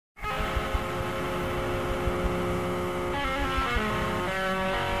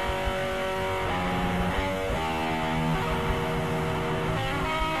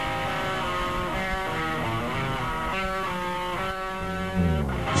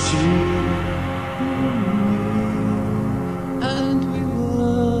And we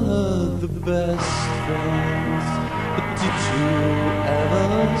were the best friends. But did you ever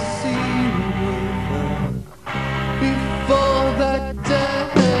see me with her? Before that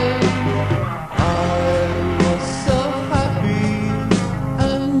day I was so happy,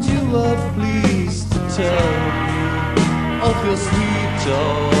 and you were pleased to tell me of your sweet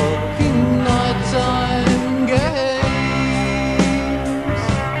talking nighttime games.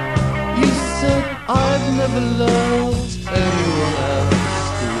 You said I've never loved anyone else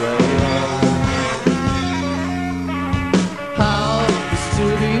the way how we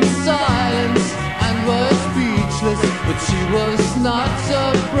stood in silence and were speechless, but she was not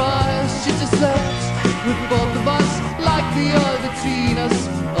surprised. She just left with both of us like the air between us.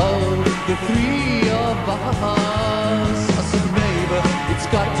 Oh, the three of us. I said, neighbor, it's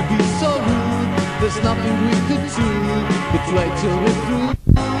got to be so rude. There's nothing we could do but wait till we're through.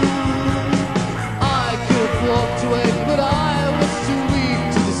 I could have walked away, but I was too weak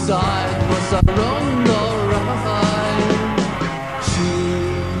to decide. Was I wrong or right? She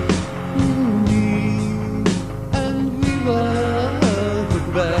knew me, and we were the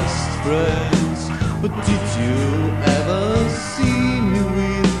best friends. But did you ever see me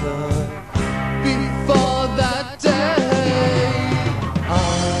with her before that day? I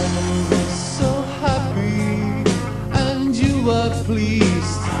was so happy, and you were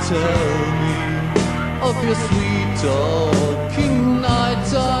pleased to tell me of your sweet talking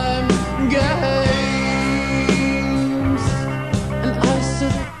nighttime games. And I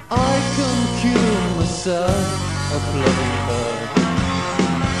said, I can cure myself of loving her.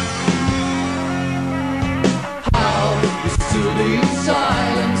 How we stood in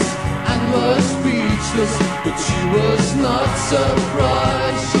silence and were speechless, but she was not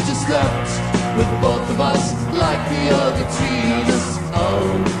surprised. She just left with both of us like the other between us. Oh,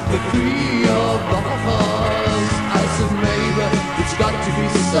 the three of us. I said, neighbor, it's got to be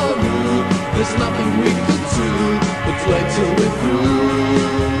so rude. There's nothing we could do but wait till we're through.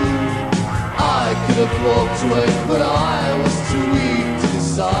 I could have walked away, but I was too weak to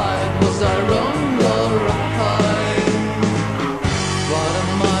decide. Was I wrong or right? What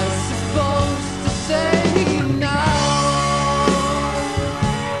am I supposed to say now?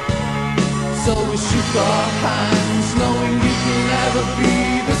 So we shook our hands, knowing it will never be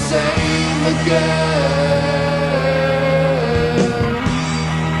the same again.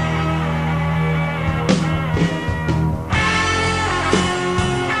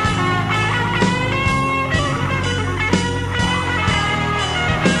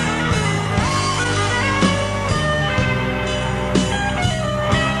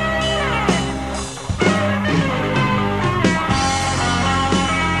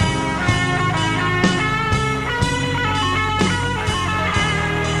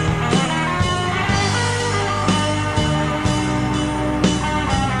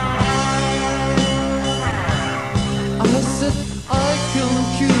 I can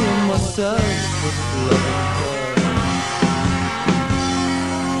cure myself with loving her.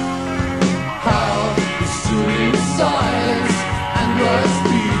 How we stood in silence and were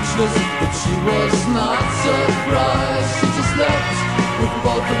speechless, but she was not surprised. She just left with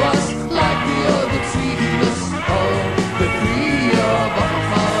both of us like the other between us. Oh, the three of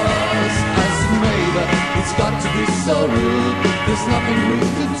us. I said, neighbor, it's got to be so rude. There's nothing we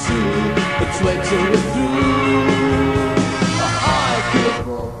could do but wait till we're through.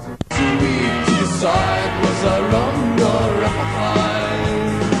 Too weak to decide, was I wrong or right?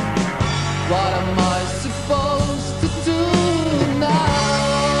 What am I supposed to do now?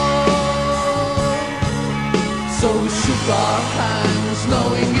 So we shook our hands,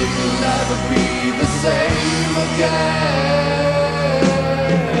 knowing it will never be the same again.